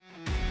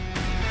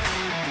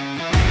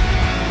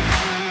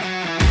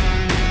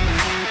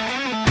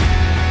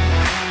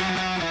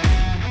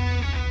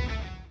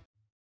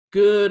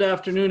Good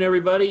afternoon,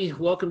 everybody.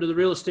 Welcome to the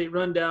Real Estate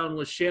Rundown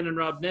with Shannon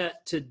Robnett.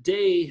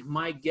 Today,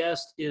 my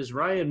guest is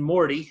Ryan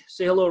Morty.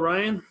 Say hello,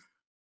 Ryan.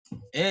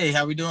 Hey,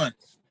 how we doing?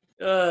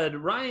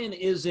 Ryan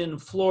is in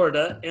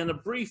Florida, and a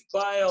brief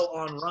bio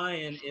on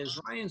Ryan is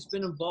Ryan's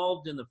been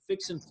involved in the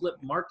fix and flip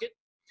market,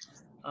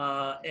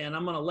 and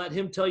I'm going to let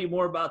him tell you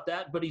more about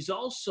that. But he's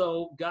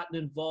also gotten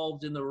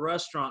involved in the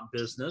restaurant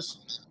business.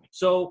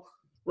 So,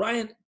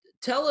 Ryan,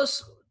 tell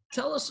us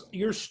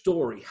your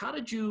story. How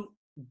did you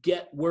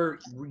get where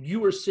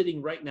you are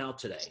sitting right now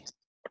today?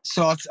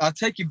 So I'll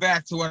take you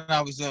back to when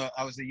I was a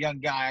young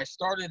guy. I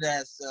started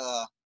as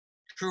a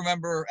crew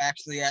member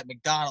actually at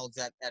McDonald's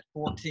at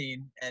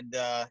 14, and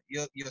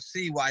you'll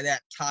see why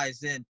that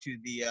ties into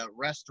the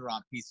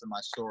restaurant piece of my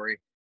story.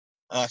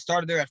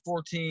 Started there at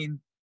 14,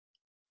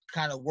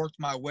 kind of worked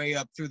my way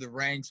up through the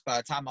ranks. By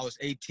the time I was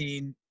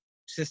 18,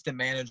 assistant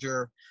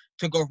manager,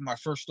 took over my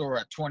first store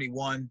at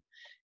 21,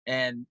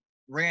 and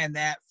ran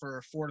that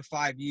for 4 to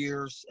 5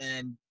 years,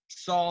 and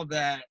saw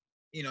that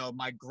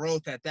my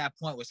growth at that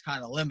point was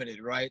kind of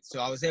limited, right? So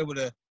I was able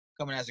to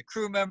come in as a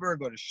crew member,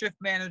 go to shift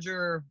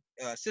manager,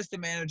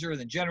 assistant manager,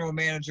 then general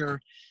manager.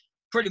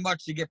 Pretty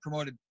much to get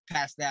promoted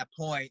past that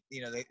point,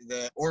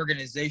 the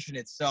organization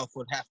itself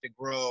would have to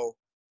grow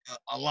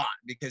a lot,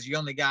 because you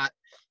only got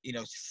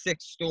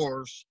 6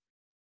 stores.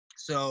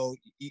 So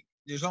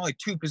there's only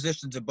 2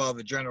 positions above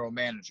a general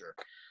manager.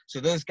 So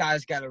those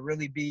guys got to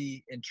really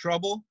be in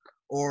trouble,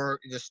 or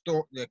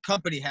the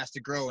company has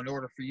to grow in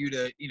order for you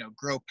to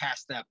grow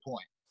past that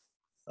point.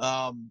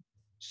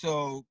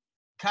 So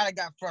kind of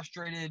got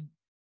frustrated,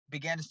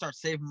 began to start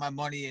saving my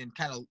money and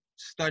kind of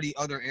study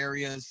other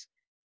areas.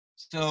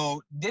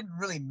 So didn't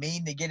really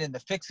mean to get into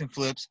fix and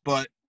flips,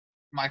 but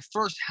my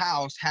first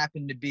house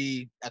happened to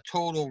be a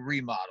total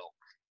remodel,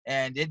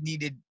 and it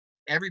needed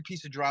every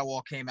piece of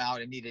drywall came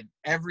out. It needed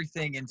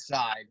everything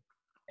inside,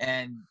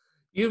 and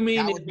You mean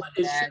got it, with my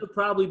it should dad. have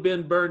probably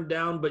been burned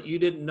down, but you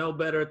didn't know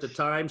better at the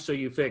time, so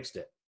you fixed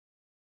it.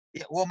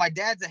 Yeah, well, my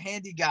dad's a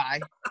handy guy,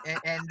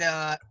 and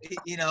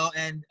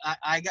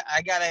I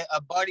got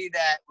a buddy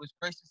that was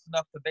gracious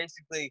enough to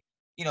basically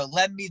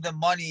lend me the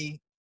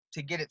money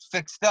to get it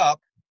fixed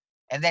up,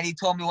 and then he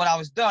told me when I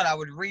was done I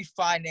would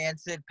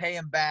refinance it, pay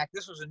him back.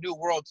 This was a new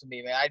world to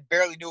me, man. I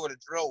barely knew what a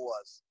drill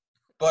was,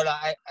 but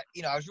I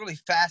was really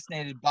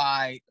fascinated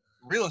by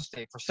real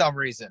estate for some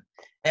reason.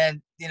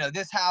 And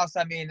this house,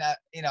 I mean,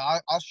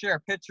 I'll share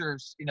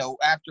pictures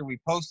after we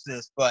post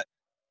this, but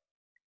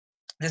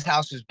this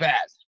house was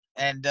bad.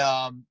 And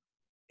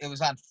it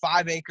was on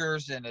 5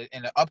 acres in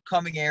an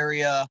upcoming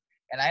area,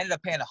 and I ended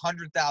up paying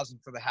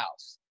 $100,000 for the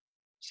house.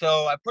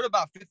 So I put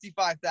about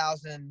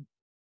 $55,000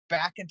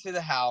 back into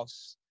the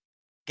house,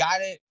 got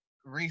it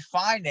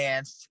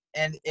refinanced,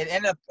 and it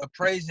ended up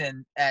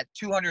appraising at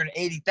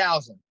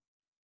 $280,000. And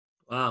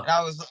Wow.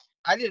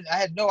 I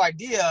had no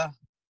idea.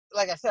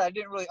 Like I said, I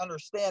didn't really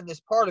understand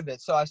this part of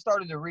it. So I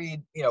started to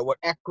read, what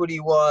equity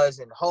was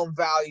and home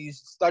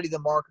values, study the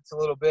markets a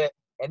little bit.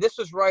 And this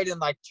was right in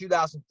like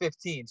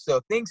 2015.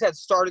 So things had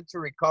started to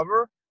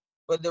recover,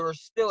 but there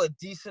was still a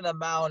decent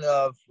amount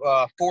of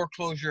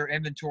foreclosure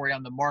inventory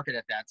on the market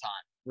at that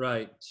time.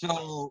 Right.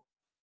 So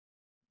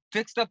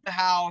fixed up the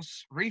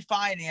house,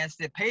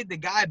 refinanced it, paid the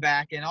guy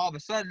back, and all of a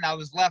sudden I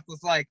was left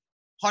with like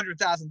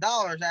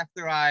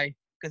 $100,000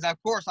 because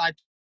of course I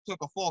took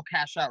a full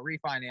cash out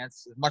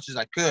refinance as much as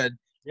I could.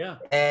 Yeah.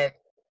 And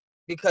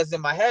because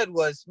in my head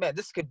was, man,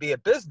 this could be a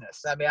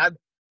business. I mean,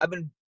 I've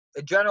been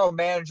a general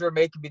manager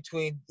making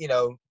between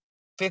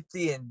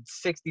 $50,000 and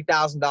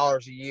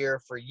 $60,000 a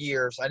year for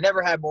years. I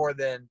never had more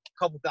than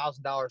a couple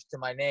 $1,000s to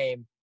my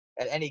name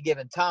at any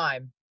given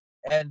time.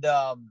 And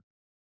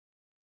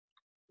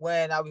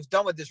when I was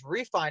done with this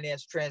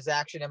refinance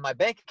transaction in my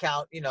bank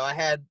account, I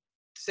had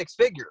 6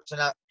 figures, and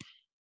I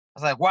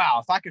was like, wow,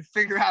 if I could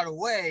figure out a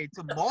way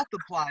to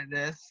multiply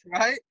this,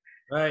 right?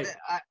 Right.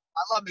 I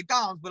love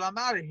McDonald's, but I'm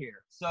out of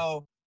here.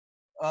 So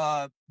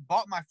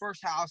bought my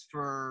first house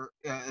for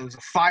it was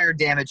a fire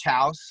damage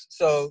house.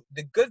 So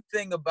the good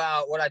thing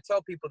about what I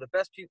tell people, the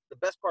best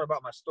part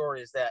about my story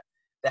is that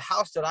the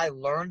house that I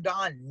learned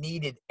on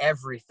needed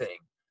everything.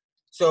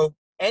 So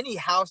any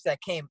house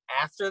that came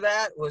after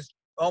that was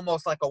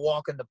almost like a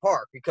walk in the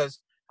park,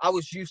 because I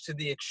was used to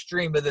the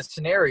extreme of the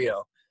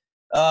scenario.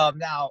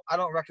 Now, I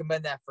don't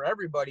recommend that for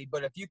everybody,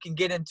 but if you can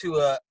get into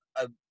a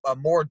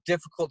more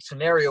difficult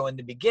scenario in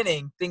the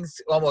beginning, things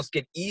almost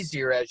get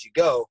easier as you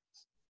go,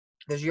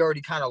 because you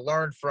already kind of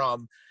learned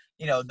from,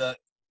 the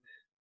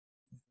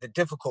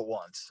difficult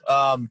ones.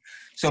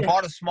 So Yeah.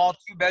 bought a small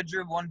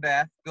 2-bedroom, 1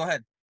 bath. Go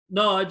ahead.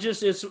 No,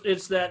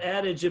 it's that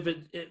adage, if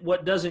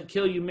what doesn't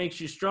kill you makes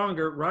you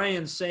stronger.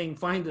 Ryan's saying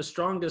find the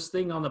strongest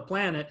thing on the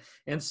planet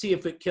and see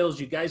if it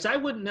kills you, guys. I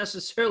wouldn't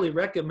necessarily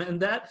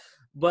recommend that,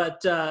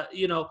 but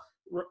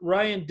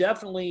Ryan,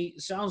 definitely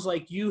sounds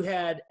like you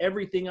had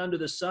everything under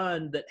the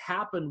sun that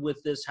happened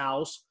with this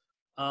house,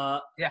 Yeah.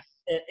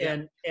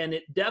 Yeah. and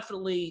it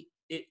definitely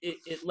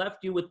it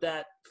left you with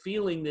that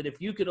feeling that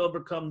if you could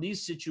overcome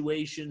these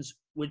situations,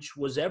 which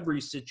was every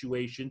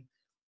situation,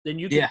 then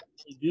you could Yeah.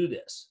 definitely do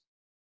this.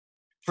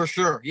 For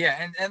sure.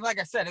 Yeah. And like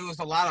I said, it was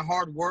a lot of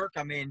hard work.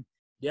 I mean,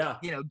 Yeah.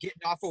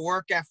 getting off of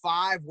work at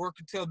 5,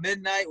 working till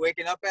midnight,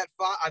 waking up at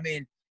 5. I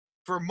mean,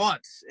 for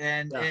months,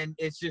 Yeah. and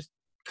it's just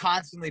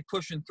constantly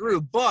pushing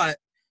through. But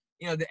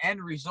the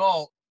end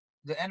result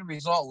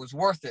was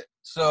worth it.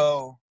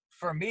 So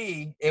for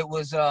me, it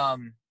was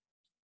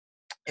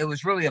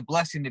really a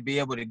blessing to be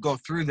able to go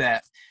through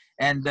that.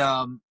 And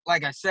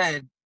like I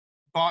said,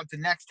 bought the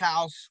next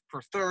house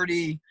for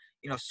 30,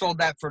 sold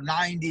that for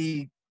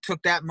 90,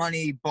 took that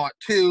money, bought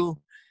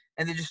 2,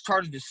 and then just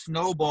started to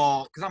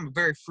snowball because I'm a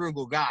very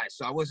frugal guy.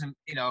 So I wasn't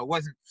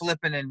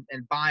flipping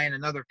and buying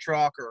another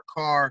truck or a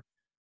car,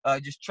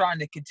 just trying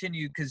to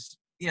continue because,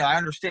 I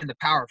understand the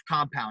power of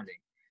compounding.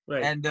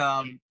 Right. And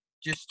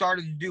just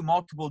started to do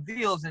multiple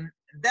deals. And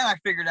then I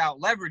figured out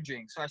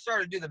leveraging. So I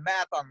started to do the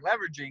math on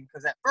leveraging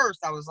because at first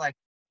I was like,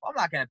 well, I'm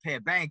not going to pay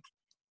a bank,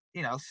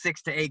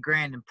 6 to 8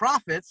 grand in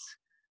profits.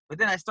 But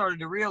then I started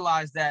to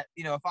realize that,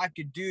 if I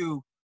could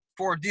do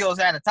 4 deals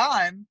at a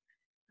time,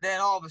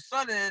 then all of a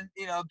sudden,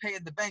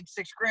 paying the bank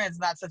 6 grand is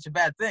not such a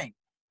bad thing.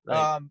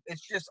 Right.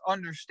 It's just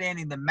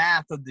understanding the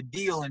math of the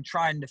deal and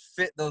trying to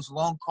fit those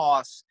loan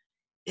costs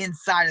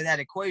inside of that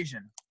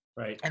equation.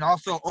 Right. And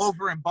also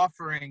over and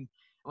buffering.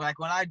 Like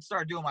when I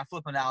started doing my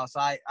flip analysis,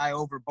 I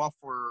over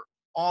buffer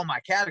all my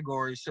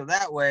categories. So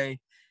that way,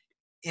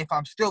 if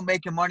I'm still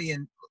making money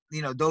in,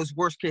 those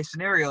worst case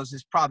scenarios,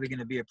 is probably going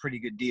to be a pretty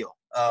good deal.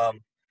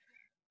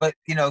 But,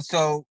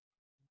 so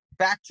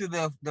back to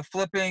the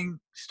flipping,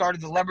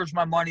 started to leverage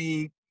my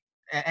money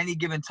at any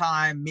given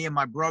time. Me and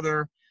my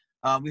brother,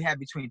 we had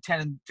between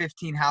 10 and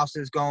 15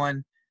 houses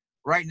going.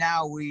 Right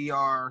now, we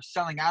are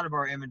selling out of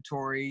our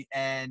inventory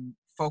and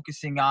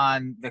focusing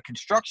on the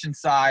construction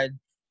side.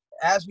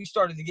 As we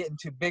started to get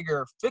into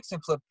bigger fix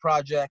and flip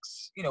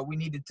projects, we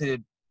needed to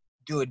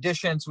do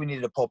additions. We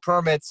needed to pull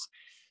permits.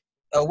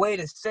 A way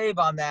to save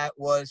on that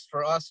was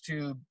for us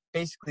to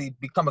basically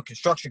become a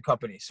construction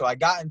company. So I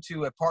got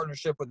into a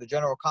partnership with a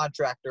general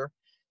contractor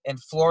in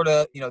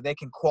Florida. They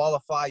can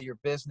qualify your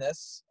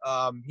business.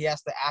 He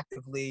has to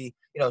actively,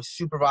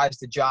 supervise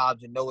the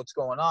jobs and know what's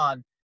going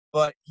on,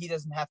 but he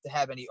doesn't have to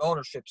have any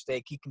ownership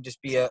stake. He can just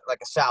be a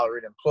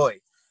salaried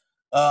employee.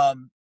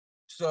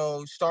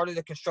 So started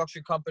a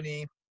construction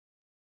company,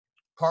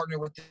 partnered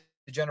with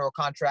the general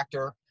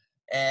contractor,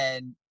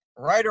 and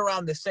right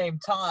around the same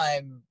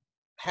time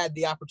had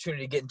the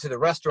opportunity to get into the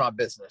restaurant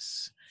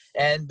business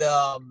and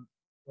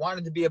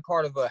wanted to be a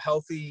part of a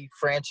healthy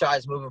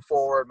franchise moving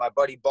forward. My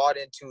buddy bought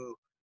into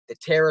the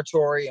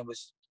territory and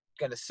was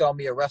going to sell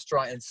me a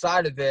restaurant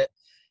inside of it,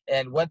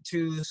 and went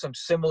to some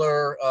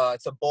similar,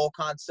 it's a bowl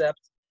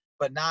concept,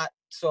 but not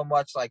so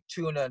much like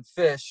tuna and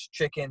fish,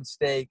 chicken,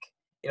 steak,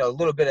 a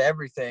little bit of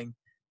everything.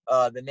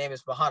 The name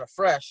is Mahana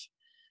Fresh.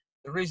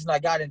 The reason I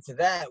got into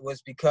that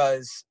was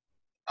because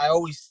I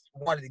always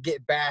wanted to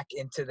get back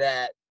into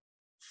that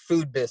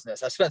food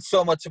business. I spent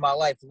so much of my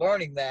life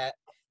learning that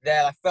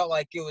I felt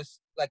like it was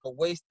like a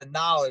waste of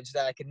knowledge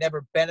that I could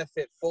never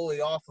benefit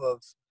fully off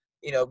of,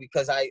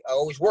 because I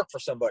always worked for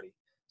somebody.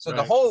 So Right.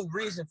 The whole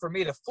reason for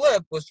me to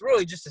flip was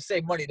really just to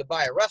save money to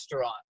buy a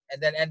restaurant, and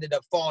then ended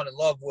up falling in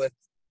love with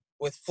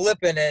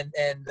flipping and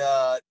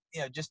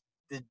just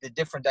the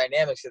different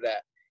dynamics of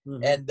that.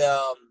 Mm-hmm. And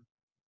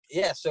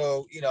yeah,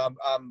 so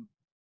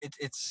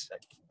it's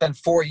been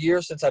 4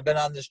 years since I've been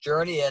on this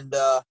journey, and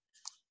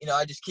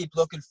I just keep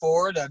looking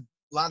forward. A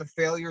lot of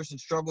failures and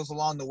struggles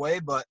along the way,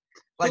 but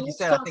like you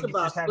said, I think it's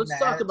just having that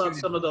let's talk about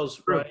attitude. some of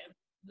those, Ryan.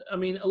 I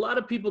mean, a lot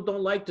of people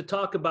don't like to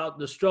talk about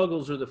the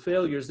struggles or the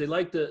failures. They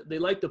like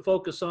to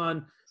focus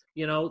on,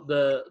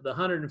 the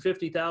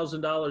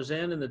 $150,000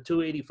 in and the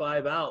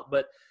 285 out.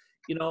 But,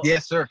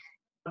 Yes, sir.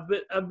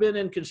 I've been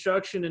in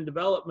construction and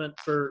development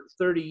for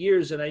 30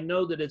 years, and I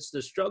know that it's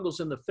the struggles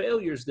and the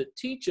failures that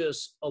teach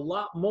us a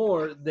lot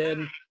more than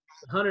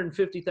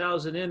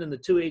 150,000 in and the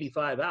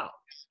 285 out.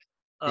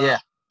 Yeah.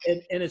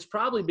 And it's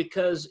probably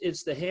because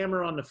it's the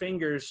hammer on the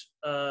fingers,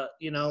 the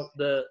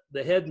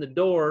head in the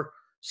door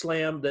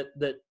slam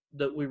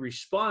that we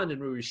respond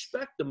and we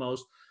respect the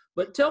most.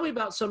 But tell me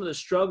about some of the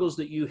struggles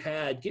that you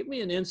had. Give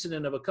me an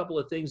incident of a couple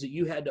of things that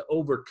you had to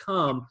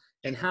overcome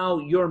and how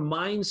your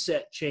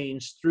mindset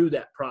changed through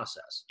that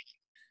process.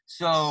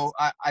 So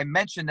I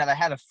mentioned that I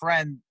had a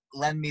friend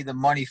lend me the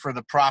money for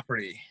the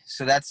property.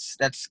 So that's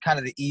kind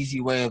of the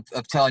easy way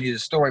of telling you the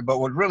story. But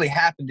what really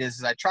happened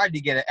is I tried to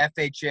get an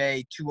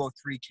FHA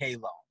 203K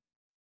loan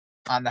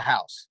on the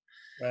house.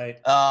 Right.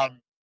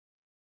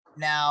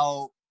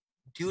 Now,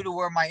 due to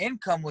where my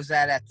income was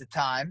at the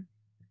time,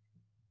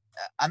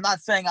 I'm not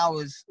saying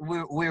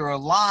we were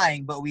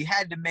lying, but we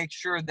had to make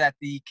sure that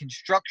the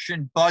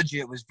construction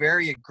budget was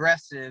very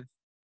aggressive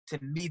to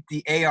meet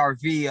the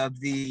ARV of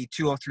the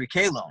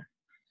 203K loan.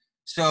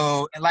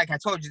 So, and like I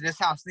told you, this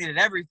house needed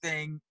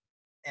everything,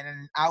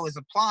 and I was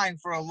applying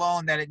for a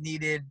loan that it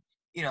needed,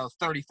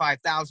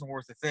 $35,000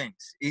 worth of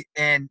things.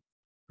 And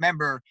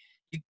remember,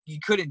 you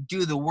couldn't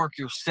do the work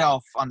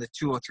yourself on the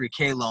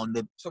 203K loan.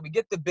 So we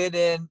get the bid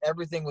in,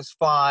 everything was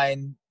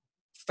fine.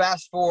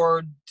 Fast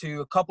forward to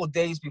a couple of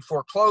days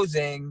before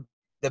closing,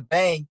 the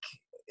bank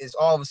is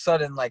all of a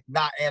sudden like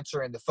not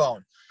answering the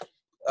phone.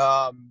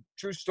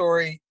 True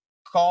story.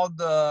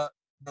 Called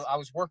I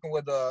was working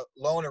with a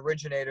loan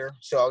originator,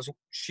 so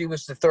she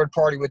was the third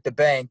party with the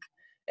bank,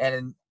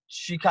 and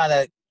she kind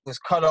of was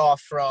cut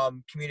off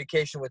from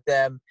communication with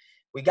them.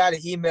 We got an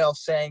email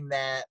saying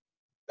that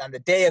on the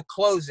day of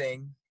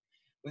closing,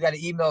 we got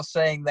an email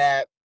saying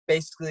that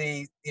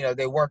basically,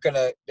 they weren't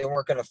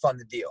gonna fund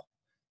the deal.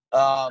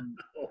 Wow.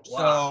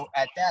 So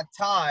at that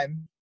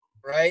time,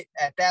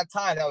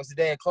 that was the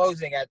day of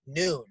closing at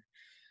noon.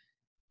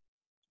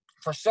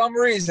 For some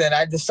reason,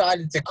 I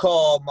decided to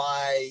call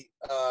my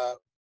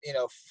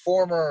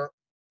former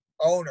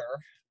owner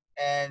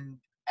and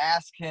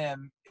ask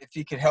him if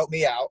he could help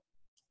me out,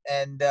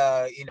 and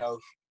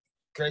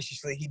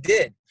graciously he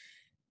did.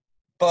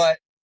 But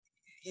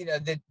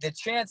the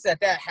chance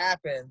that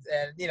happens,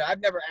 and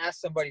I've never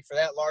asked somebody for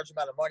that large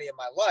amount of money in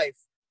my life,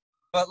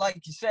 but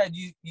like you said,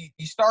 you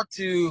start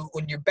to,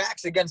 when your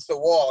back's against the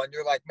wall and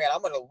you're like, man,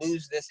 I'm going to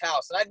lose this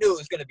house, and I knew it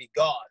was going to be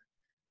gone.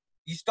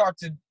 You start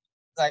to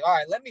like, all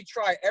right, let me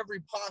try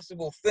every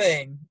possible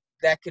thing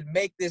that could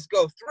make this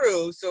go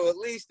through. So at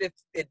least if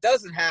it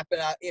doesn't happen,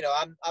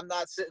 I'm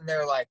not sitting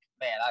there like,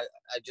 man,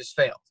 I just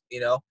failed,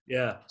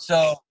 Yeah.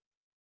 So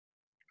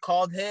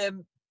called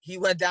him. He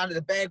went down to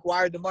the bank,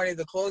 wired the money to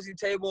the closing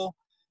table,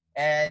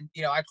 and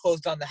I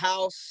closed on the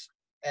house,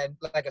 and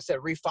like I said,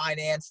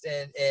 refinanced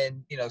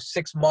in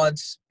 6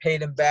 months,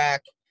 paid him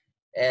back,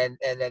 and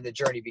then the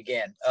journey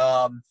began.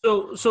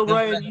 So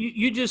Ryan,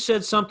 you just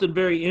said something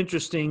very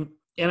interesting,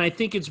 and I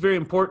think it's very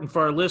important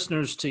for our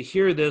listeners to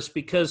hear this,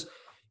 because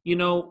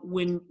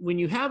when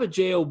you have a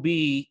JOB,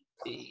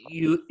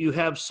 you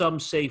have some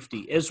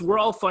safety. As we're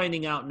all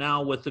finding out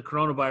now with the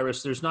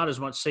coronavirus, there's not as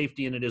much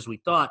safety in it as we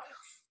thought.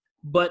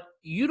 But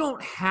you don't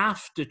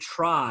have to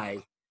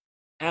try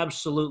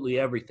absolutely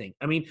everything.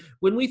 I mean,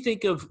 when we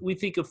think of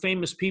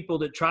famous people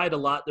that tried a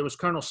lot, there was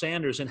Colonel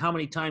Sanders, and how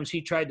many times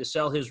he tried to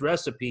sell his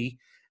recipe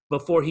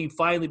before he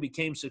finally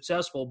became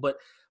successful. But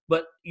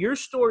your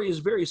story is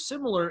very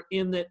similar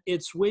in that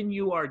it's when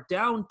you are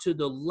down to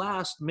the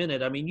last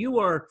minute. I mean, you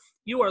are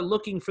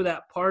looking for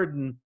that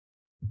pardon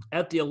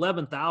at the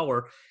 11th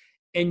hour.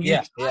 And you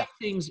try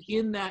things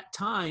in that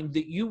time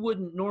that you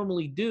wouldn't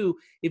normally do.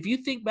 If you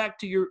think back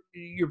to your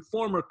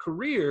former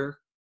career,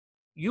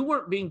 you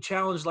weren't being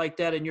challenged like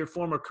that in your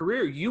former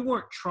career. You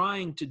weren't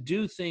trying to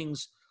do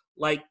things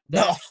like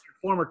that in your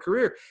former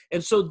career.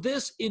 And so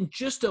this, in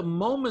just a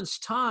moment's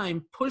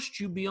time, pushed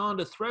you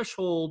beyond a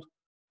threshold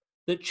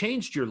that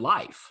changed your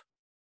life.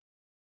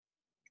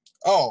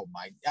 Oh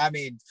I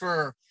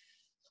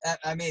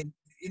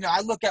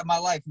look at my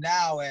life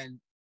now, and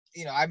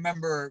I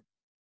remember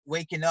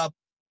waking up,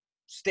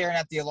 staring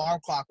at the alarm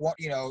clock,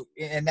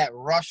 and that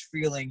rush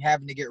feeling,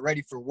 having to get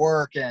ready for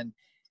work, and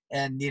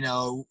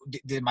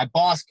did my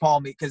boss call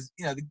me? Because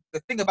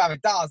the thing about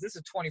McDonald's, this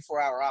is a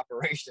 24-hour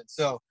operation,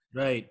 so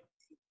right,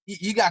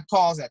 you got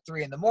calls at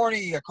 3 a.m.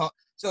 You got call,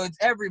 so it's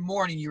every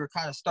morning you were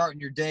kind of starting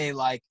your day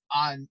like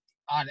on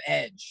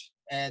edge,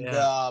 and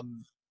I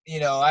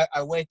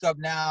wake up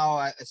now.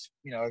 I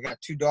got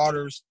 2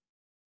 daughters,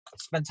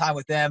 spend time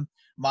with them.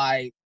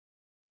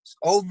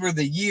 Over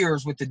the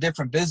years with the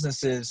different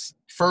businesses,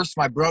 first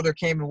my brother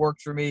came and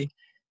worked for me.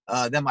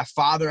 Then my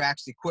father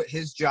actually quit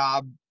his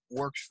job,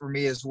 works for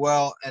me as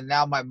well. And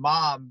now my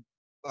mom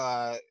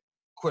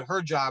quit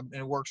her job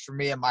and works for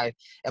me, and my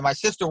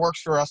sister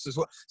works for us as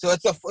well. So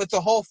it's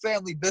a whole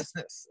family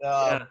business.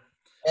 And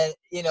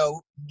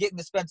getting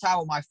to spend time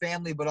with my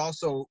family, but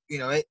also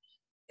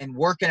and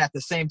working at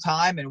the same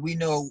time. And we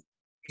know,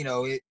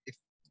 if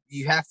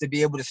you have to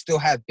be able to still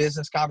have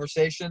business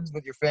conversations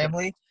with your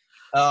family.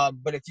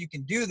 But if you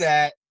can do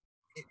that,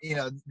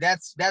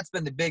 that's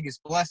been the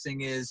biggest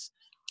blessing. Is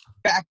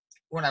back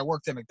when I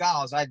worked at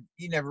McDonald's,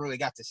 you never really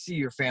got to see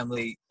your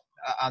family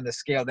on the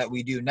scale that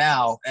we do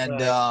now. And,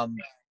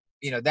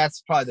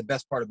 that's probably the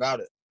best part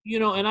about it.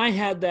 And I've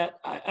had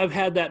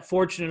that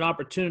fortunate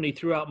opportunity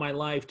throughout my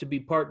life to be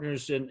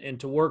partners and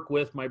to work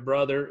with my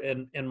brother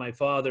and my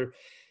father.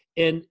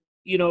 And,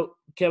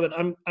 Kevin,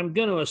 I'm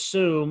going to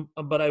assume,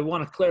 but I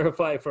want to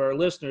clarify for our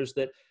listeners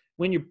that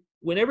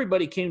when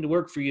everybody came to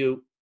work for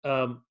you,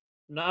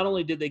 not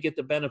only did they get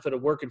the benefit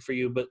of working for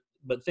you, but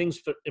things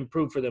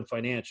improved for them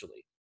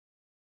financially.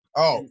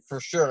 Oh, for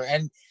sure.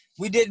 And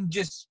we didn't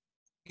just,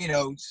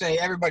 say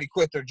everybody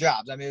quit their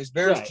jobs. I mean, it was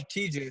very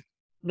strategic.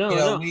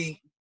 No.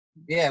 We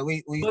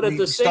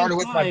time, started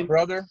with my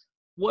brother.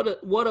 What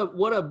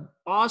a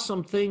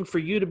awesome thing for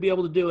you to be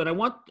able to do. And I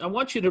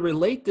want you to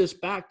relate this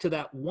back to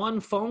that one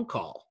phone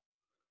call.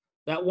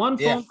 That one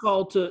phone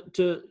call to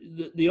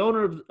the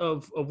owner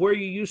of where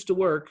you used to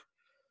work,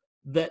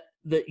 that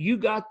you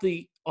got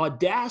the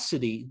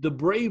audacity, the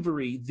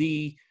bravery,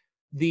 the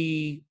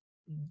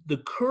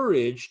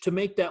courage to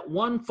make that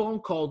one phone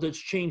call that's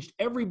changed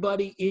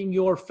everybody in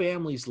your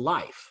family's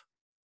life.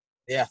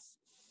 Yeah.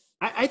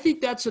 I think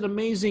that's an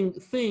amazing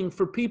thing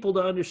for people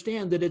to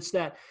understand, that it's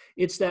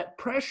that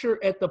pressure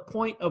at the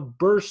point of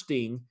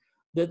bursting,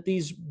 that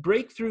these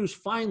breakthroughs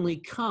finally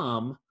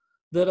come,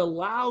 that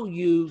allow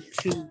you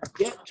to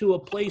get to a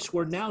place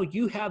where now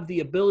you have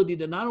the ability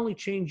to not only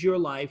change your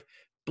life,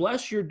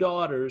 bless your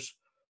daughters,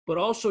 but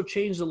also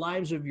change the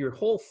lives of your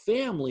whole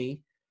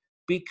family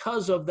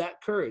because of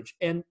that courage.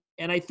 And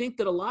I think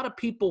that a lot of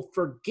people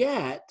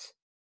forget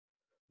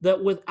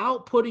that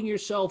without putting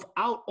yourself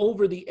out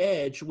over the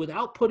edge,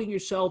 without putting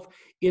yourself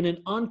in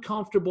an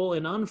uncomfortable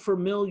and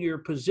unfamiliar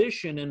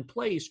position and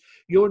place,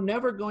 you're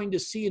never going to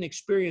see and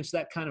experience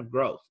that kind of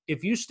growth.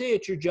 If you stay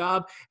at your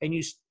job and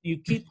you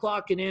keep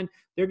clocking in,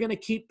 they're going to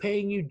keep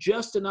paying you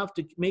just enough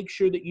to make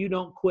sure that you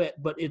don't quit.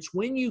 But it's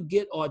when you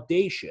get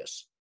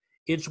audacious,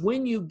 it's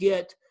when you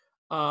get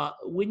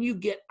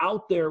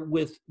out there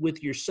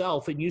with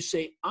yourself and you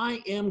say,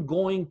 I am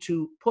going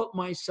to put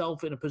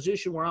myself in a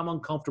position where I'm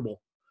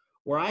uncomfortable,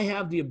 where I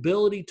have the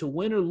ability to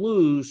win or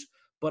lose,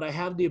 but I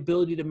have the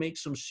ability to make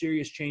some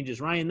serious changes.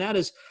 Ryan, that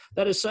is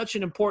such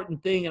an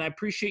important thing, and I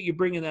appreciate you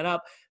bringing that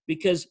up,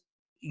 because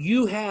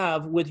you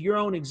have, with your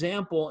own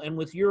example and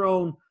with your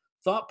own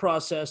thought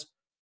process,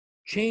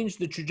 changed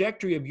the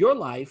trajectory of your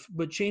life,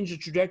 but changed the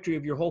trajectory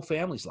of your whole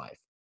family's life.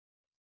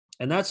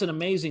 And that's an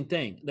amazing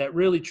thing. That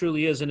really,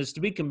 truly is, and it's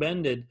to be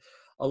commended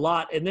a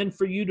lot. And then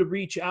for you to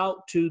reach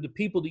out to the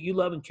people that you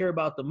love and care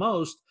about the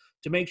most,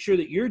 to make sure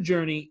that your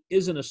journey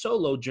isn't a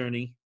solo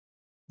journey,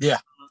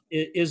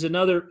 is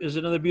another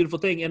beautiful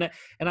thing. And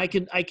I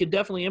can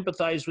definitely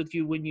empathize with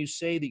you when you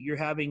say that you're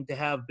having to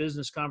have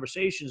business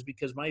conversations,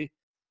 because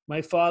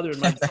my father and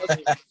my brother,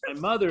 my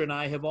mother and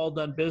I have all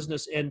done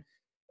business,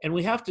 and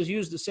we have to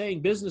use the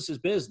saying, business is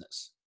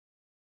business,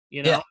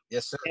 you know. Yeah.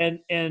 Yes, sir.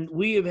 And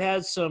we have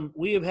had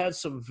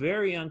some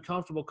very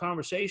uncomfortable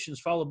conversations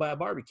followed by a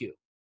barbecue.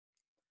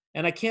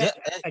 And I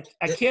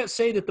can't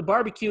say that the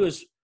barbecue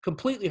is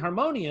completely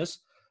harmonious,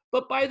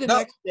 but by the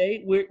next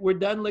day we're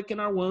done licking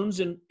our wounds,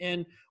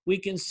 and we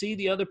can see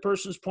the other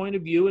person's point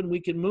of view, and we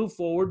can move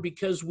forward,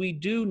 because we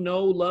do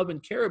know, love,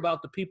 and care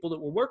about the people that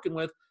we're working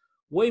with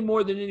way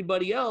more than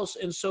anybody else.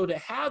 And so to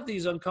have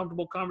these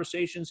uncomfortable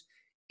conversations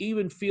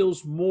even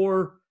feels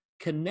more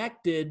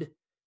connected,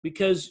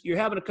 because you're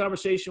having a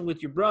conversation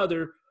with your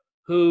brother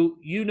who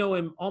you know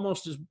him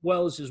almost as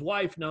well as his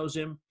wife knows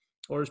him,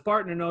 or his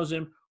partner knows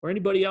him, or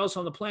anybody else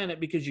on the planet,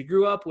 because you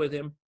grew up with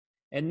him.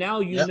 And now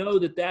you know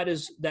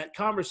that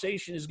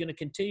conversation is going to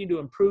continue to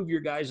improve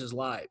your guys'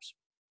 lives.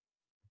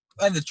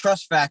 And the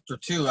trust factor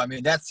too. I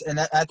mean,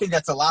 I think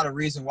that's a lot of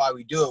reason why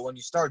we do it. When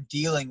you start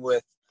dealing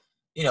with,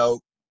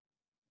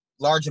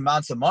 large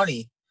amounts of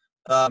money,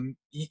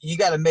 you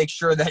got to make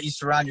sure that you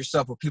surround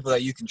yourself with people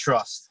that you can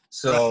trust.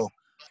 So,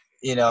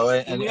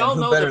 and we all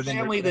who know better the than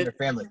family your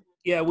family?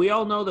 Yeah, we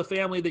all know the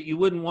family that you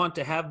wouldn't want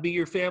to have be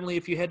your family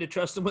if you had to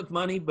trust them with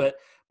money, but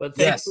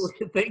Yes.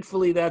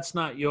 thankfully that's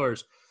not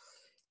yours.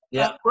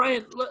 Yeah.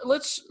 Brian,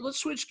 let's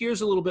switch gears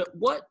a little bit.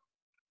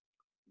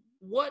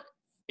 What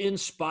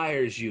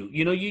inspires you?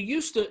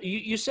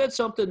 You said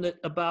something that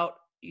about,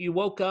 you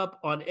woke up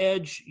on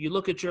edge, you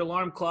look at your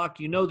alarm clock,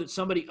 you know that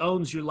somebody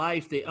owns your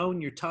life, they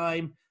own your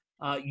time,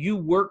 you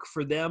work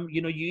for them.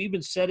 You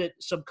even said it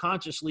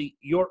subconsciously,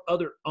 your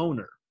other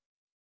owner.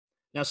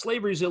 Now,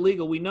 slavery is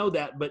illegal, we know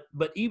that,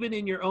 but even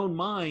in your own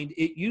mind,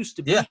 it used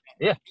to be.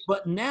 Yeah.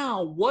 But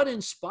now, what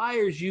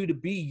inspires you to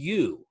be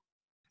you?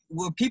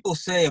 What people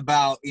say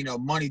about,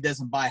 money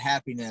doesn't buy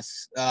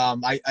happiness.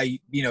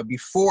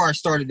 Before I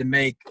started to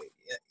make,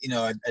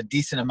 a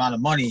decent amount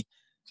of money,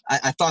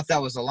 I thought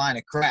that was a line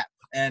of crap.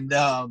 And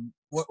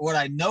what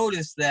I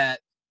noticed, that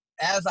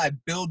as I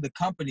build the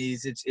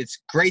companies,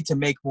 it's great to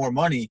make more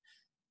money,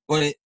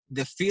 but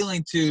the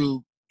feeling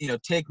to,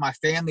 take my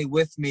family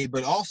with me,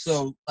 but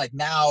also like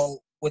now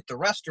with the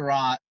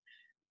restaurant,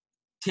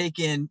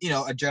 taking,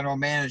 a general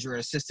manager, an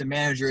assistant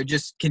manager,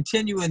 just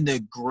continuing to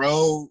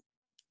grow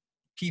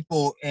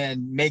people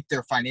and make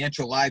their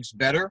financial lives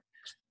better,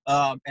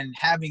 and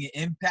having an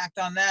impact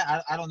on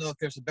that. I don't know if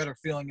there's a better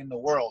feeling in the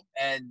world.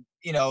 And,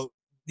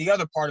 the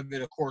other part of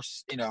it, of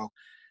course,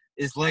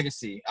 is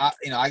legacy.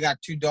 I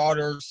got 2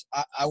 daughters.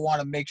 I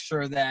want to make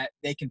sure that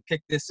they can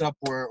pick this up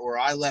where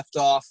I left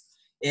off,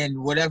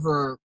 in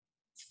whatever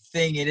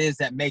thing it is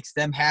that makes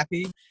them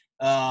happy.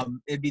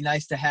 It'd be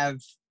nice to have,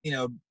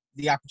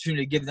 the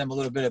opportunity to give them a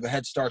little bit of a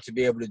head start to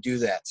be able to do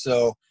that.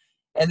 So,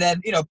 and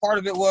then, part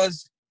of it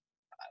was,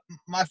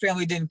 my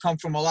family didn't come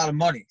from a lot of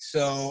money.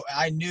 So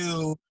I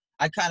knew,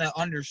 I kind of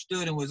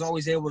understood and was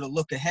always able to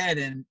look ahead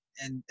and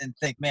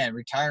think, man,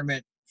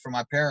 retirement for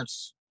my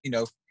parents,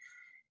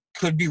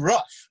 could be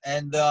rough.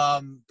 And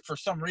for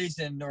some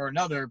reason or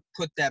another,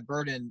 put that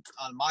burden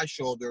on my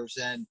shoulders.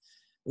 And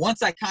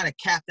once I kind of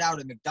capped out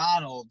at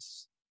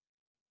McDonald's,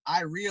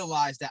 I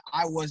realized that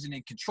I wasn't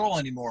in control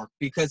anymore,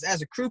 because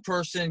as a crew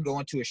person,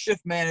 going to a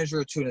shift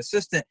manager, to an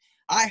assistant,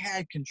 I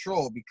had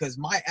control because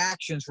my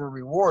actions were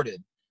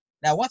rewarded.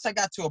 Now, once I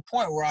got to a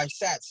point where I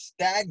sat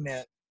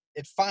stagnant,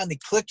 it finally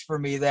clicked for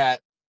me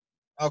that,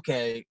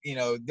 okay,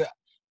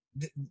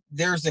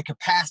 there's a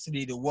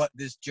capacity to what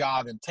this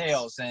job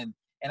entails, and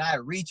I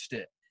reached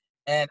it.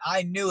 And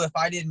I knew if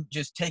I didn't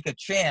just take a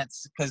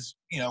chance, because,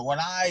 when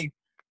I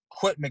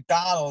quit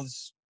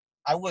McDonald's,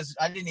 I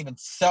didn't even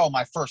sell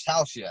my first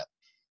house yet.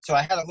 So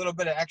I had a little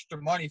bit of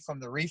extra money from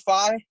the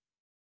refi,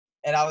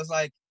 and I was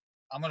like,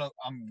 I'm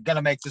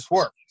gonna make this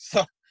work.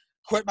 So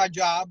quit my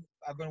job.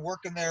 I've been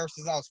working there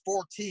since I was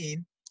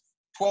 14,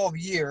 12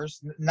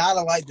 years, not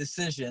a light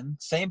decision,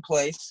 same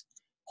place.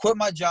 Quit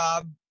my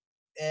job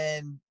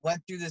and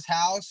went through this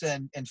house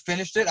and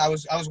finished it. I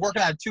was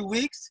working on 2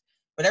 weeks,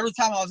 but every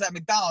time I was at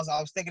McDonald's,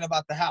 I was thinking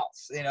about the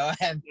house,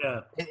 and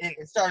Yeah.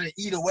 it started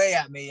to eat away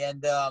at me.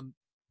 And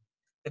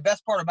the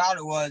best part about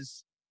it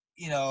was,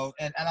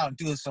 and I don't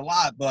do this a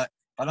lot, but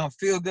if I don't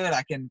feel good,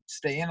 I can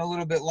stay in a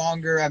little bit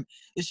longer.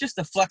 It's just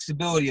the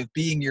flexibility of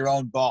being your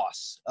own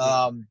boss.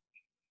 Yeah.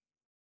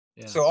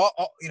 Yeah. So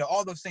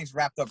all those things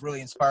wrapped up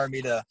really inspired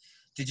me to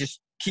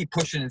just keep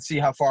pushing and see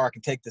how far I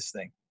can take this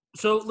thing.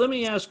 So let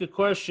me ask a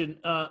question.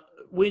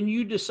 When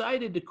you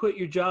decided to quit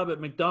your job at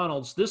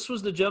McDonald's, this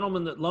was the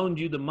gentleman that loaned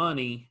you the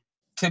money.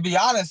 To be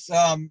honest,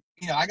 I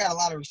got a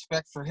lot of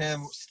respect for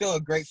him. Still a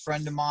great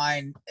friend of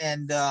mine,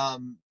 and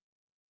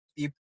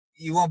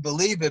you won't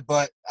believe it,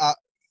 but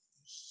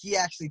he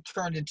actually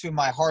turned into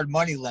my hard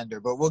money lender.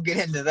 But we'll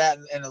get into that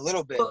in a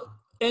little bit.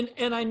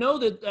 And I know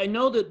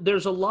that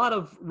there's a lot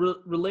of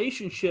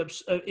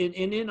relationships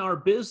in our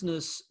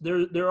business.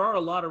 There are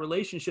a lot of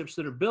relationships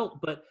that are built,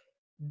 but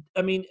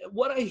I mean,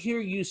 what I hear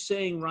you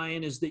saying,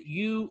 Ryan, is that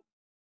you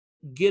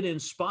get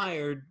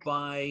inspired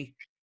by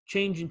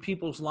changing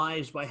people's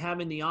lives, by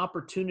having the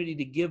opportunity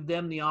to give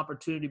them the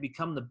opportunity to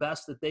become the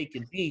best that they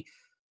can be.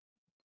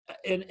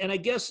 And I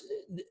guess,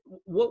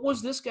 what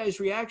was this guy's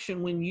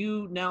reaction when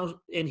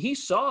and he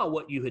saw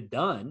what you had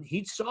done.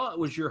 He saw it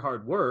was your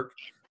hard work,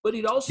 but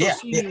he'd also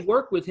seen you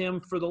work with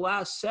him for the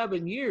last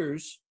 7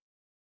 years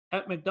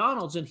at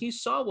McDonald's, and he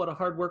saw what a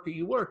hard worker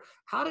you were.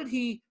 How did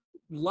he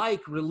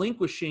like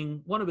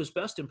relinquishing one of his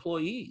best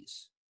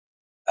employees?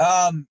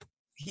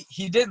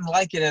 He didn't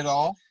like it at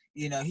all.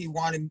 He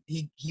wanted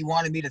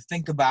me to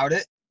think about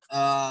it.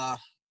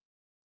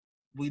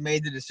 We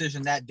made the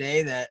decision that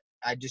day that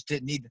I just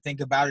didn't need to think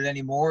about it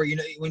anymore.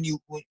 When you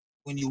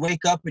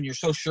wake up and you're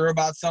so sure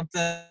about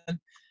something,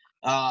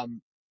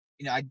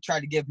 I tried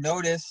to give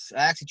notice.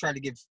 I actually tried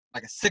to give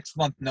like a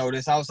 6-month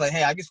notice. I was like,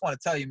 hey, I just want to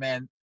tell you,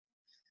 man,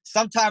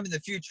 sometime in the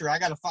future, I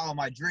got to follow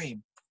my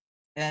dream.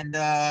 And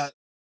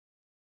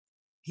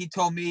he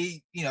told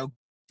me, you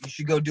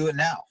should go do it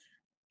now.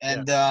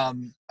 And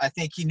I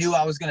think he knew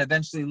I was going to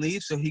eventually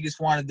leave, so he just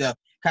wanted to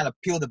kind of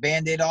peel the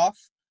Band-Aid off.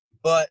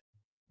 But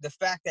the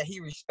fact that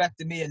he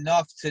respected me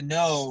enough to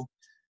know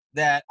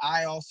that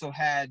I also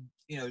had,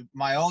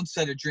 my own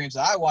set of dreams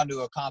that I wanted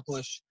to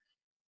accomplish,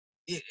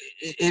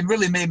 it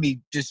really made me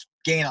just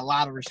gain a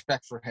lot of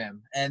respect for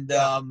him. And,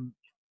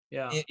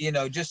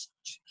 just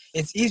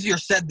it's easier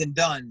said than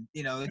done.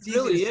 It's easy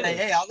really to say,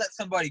 hey, I'll let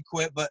somebody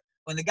quit. But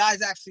when the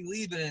guy's actually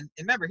leaving, and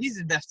remember, he's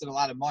invested a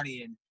lot of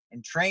money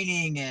in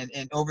training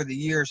and over the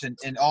years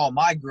and all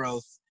my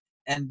growth.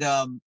 And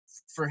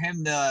for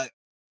him to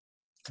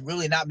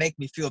really not make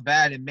me feel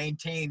bad and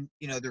maintain,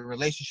 the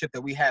relationship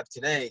that we have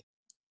today,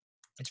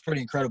 it's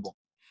pretty incredible.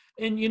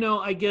 And,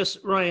 I guess,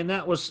 Ryan,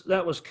 that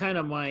was kind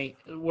of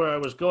where I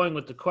was going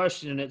with the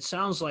question. And it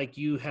sounds like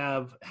you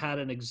have had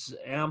an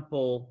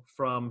example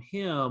from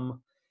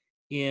him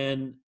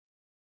in,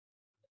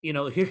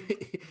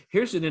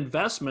 here's an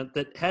investment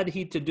that had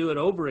he to do it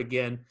over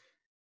again,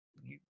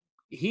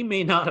 he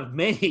may not have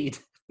made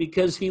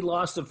because he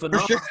lost a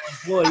phenomenal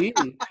employee,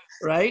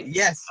 right?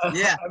 Yes.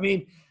 Yeah. I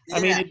mean,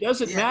 it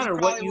doesn't matter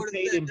what you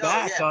paid him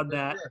back on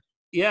that. Sure.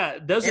 Yeah,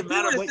 it doesn't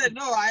matter. If he would have said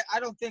no, I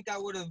don't think I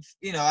would have.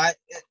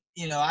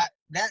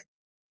 That,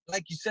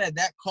 like you said,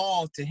 that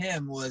call to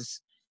him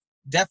was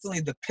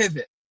definitely the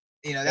pivot.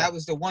 That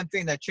was the one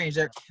thing that changed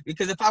that.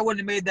 Because if I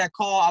wouldn't have made that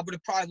call, I would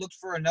have probably looked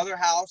for another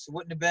house. It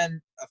wouldn't have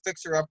been a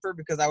fixer-upper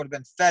because I would have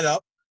been fed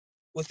up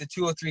with the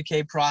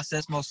 203K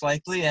process, most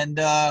likely, and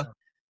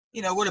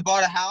would have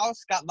bought a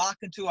house, got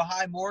locked into a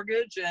high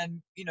mortgage,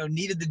 and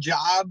needed the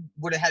job,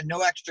 would have had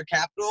no extra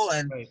capital,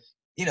 and right.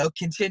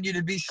 Continue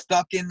to be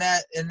stuck in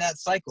that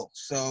cycle.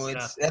 So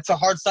that's a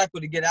hard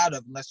cycle to get out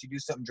of unless you do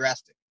something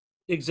drastic.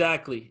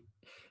 Exactly.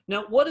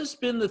 Now, what has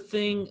been the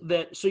thing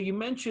so you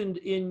mentioned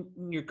in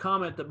your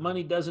comment that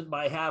money doesn't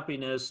buy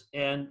happiness,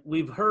 and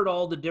we've heard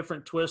all the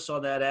different twists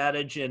on that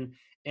adage, and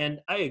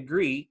I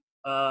agree,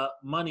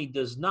 money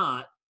does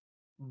not.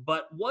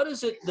 But what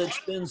is it that's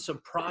been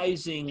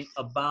surprising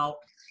about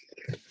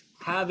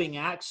having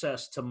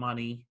access to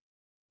money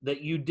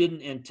that you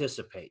didn't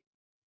anticipate?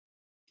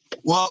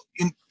 Well,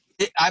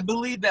 I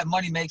believe that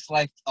money makes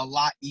life a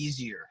lot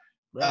easier.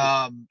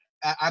 Right.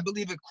 I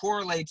believe it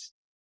correlates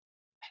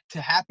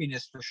to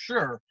happiness for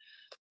sure.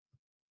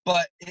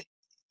 But,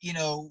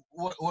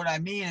 what I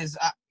mean is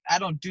I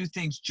don't do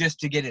things just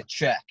to get a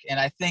check. And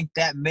I think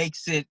that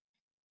makes it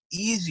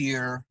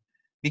easier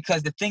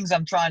because the things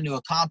I'm trying to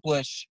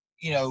accomplish,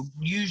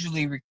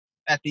 usually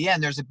at the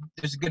end, there's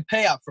a good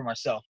payout for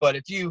myself. But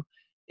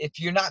if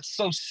you're not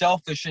so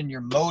selfish in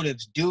your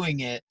motives doing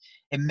it,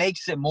 it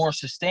makes it more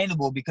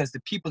sustainable because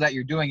the people that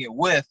you're doing it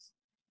with,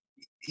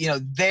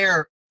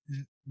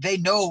 they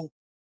know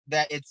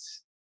that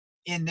it's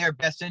in their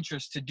best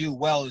interest to do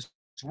well as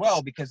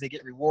well because they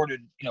get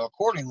rewarded,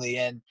 accordingly.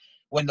 And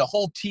when the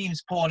whole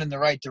team's pulling in the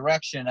right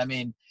direction, I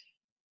mean,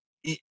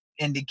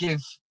 and to give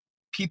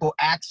people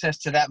access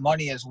to that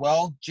money as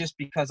well, just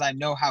because I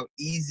know how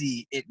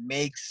easy it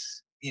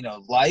makes,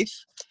 life.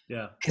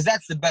 Yeah. Because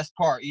that's the best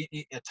part.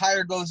 A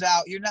tire goes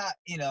out, you're not,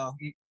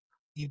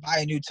 you buy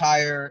a new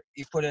tire,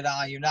 you put it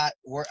on, you're not,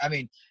 I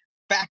mean,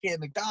 back at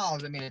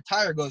McDonald's, I mean, a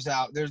tire goes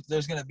out,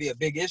 there's going to be a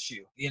big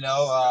issue,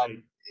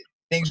 Right.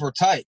 things were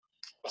tight.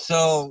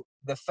 So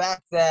the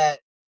fact that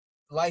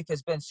life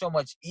has been so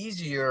much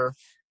easier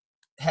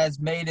has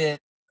made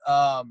it,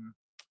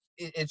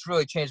 it's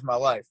really changed my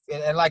life.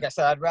 And like I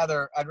said, I'd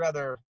rather,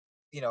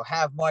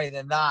 have money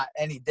than not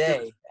any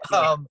day.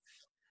 Yeah.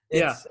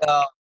 Yeah. It's,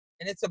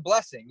 and it's a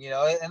blessing,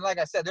 and like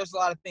I said, there's a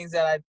lot of things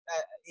that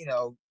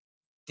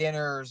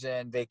dinners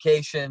and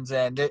vacations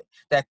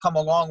that come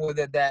along with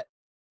it that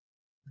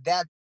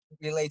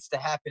relates to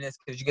happiness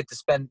because you get to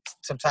spend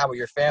some time with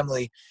your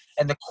family,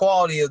 and the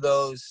quality of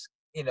those,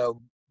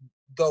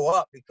 go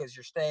up because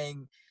you're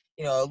staying,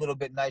 a little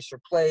bit nicer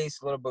place,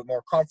 a little bit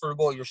more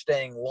comfortable. You're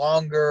staying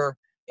longer,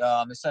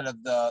 instead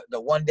of the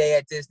one day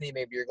at Disney,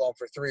 maybe you're going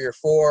for 3 or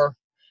 4.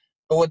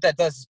 But what that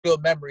does is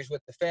build memories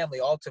with the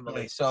family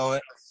ultimately. Right. So,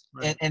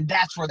 Right. and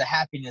that's where the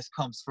happiness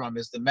comes from,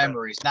 is the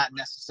memories, not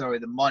necessarily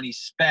the money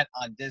spent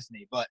on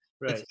Disney. But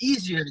it's Right.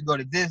 easier to go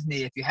to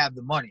Disney if you have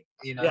the money,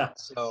 Yeah.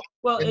 So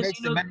Well, it and makes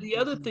the memories the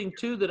other thing easier.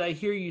 too that I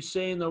hear you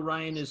saying though,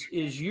 Ryan,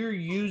 is you're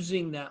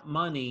using that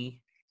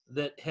money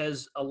that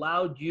has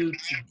allowed you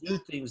to do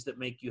things that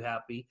make you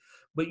happy,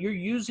 but you're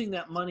using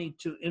that money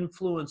to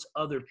influence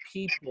other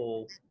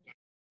people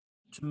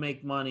to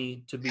make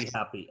money to be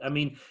happy. I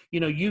mean,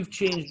 you've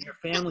changed your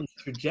family's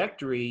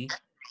trajectory,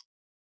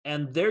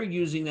 and they're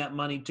using that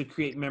money to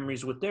create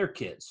memories with their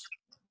kids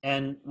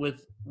and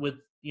with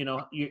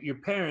your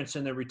parents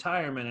and their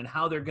retirement and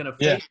how they're going to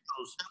Yeah.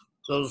 face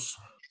those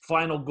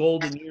final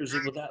golden years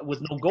with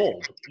no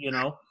gold.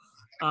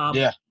 um,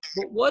 Yeah.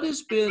 but what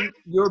has been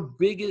your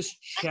biggest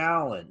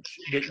challenge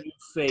that you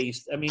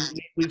faced? I mean,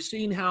 we've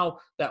seen how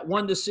that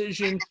one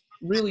decision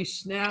really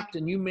snapped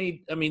and you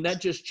made, I mean,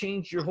 that just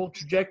changed your whole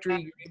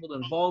trajectory. You're able to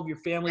involve your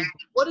family.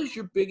 What is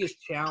your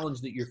biggest challenge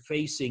that you're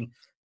facing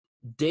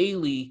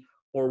daily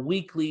or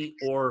weekly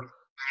or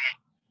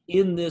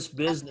in this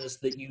business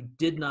that you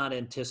did not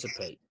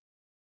anticipate?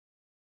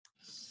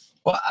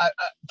 Well,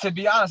 to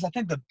be honest, I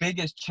think the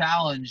biggest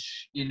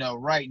challenge,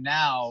 right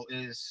now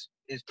is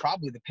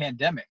probably the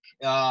pandemic.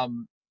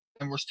 And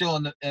we're still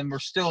in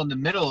the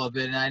middle of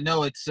it. And I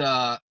know it's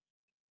the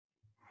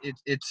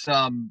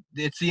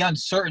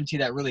uncertainty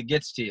that really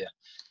gets to you.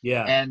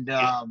 Yeah.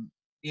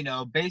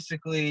 And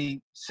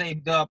basically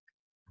saved up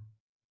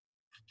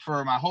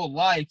for my whole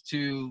life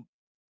to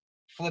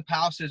flip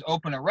houses,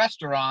 open a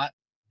restaurant,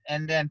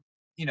 and then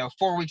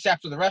 4 weeks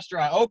after the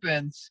restaurant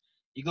opens,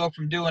 you go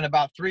from doing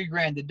about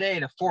 $3,000 a day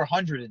to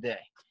 $400 a day.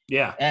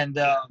 Yeah. And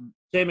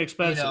Same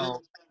expensive.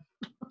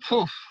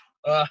 phew,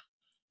 uh,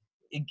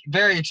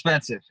 very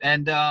expensive,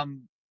 and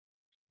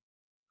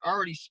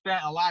already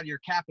spent a lot of your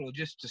capital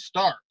just to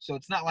start. So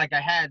it's not like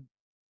I had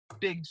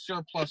big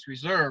surplus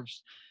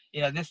reserves.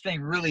 This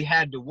thing really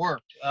had to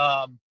work.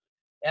 And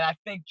I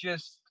think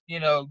just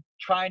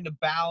trying to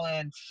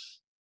balance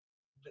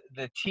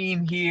the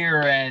team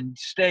here and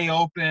stay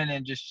open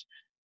and just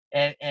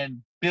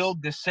and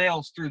build the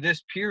sales through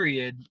this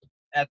period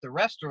at the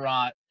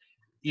restaurant,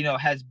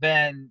 has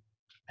been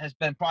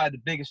probably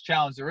the biggest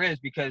challenge there is,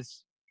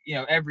 because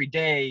every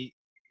day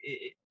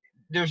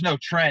there's no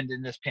trend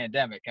in this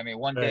pandemic. I mean,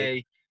 one Right.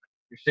 day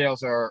your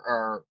sales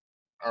are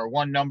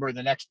one number,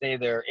 the next day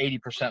they're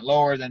 80%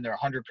 lower, then they're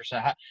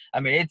 100% high. I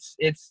mean,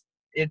 it's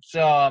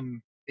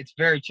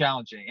very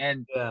challenging,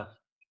 and Yeah.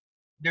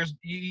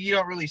 you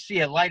don't really see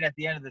a light at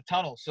the end of the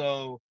tunnel.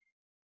 So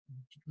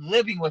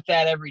living with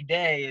that every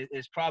day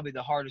is probably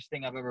the hardest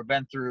thing I've ever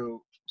been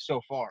through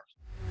so far.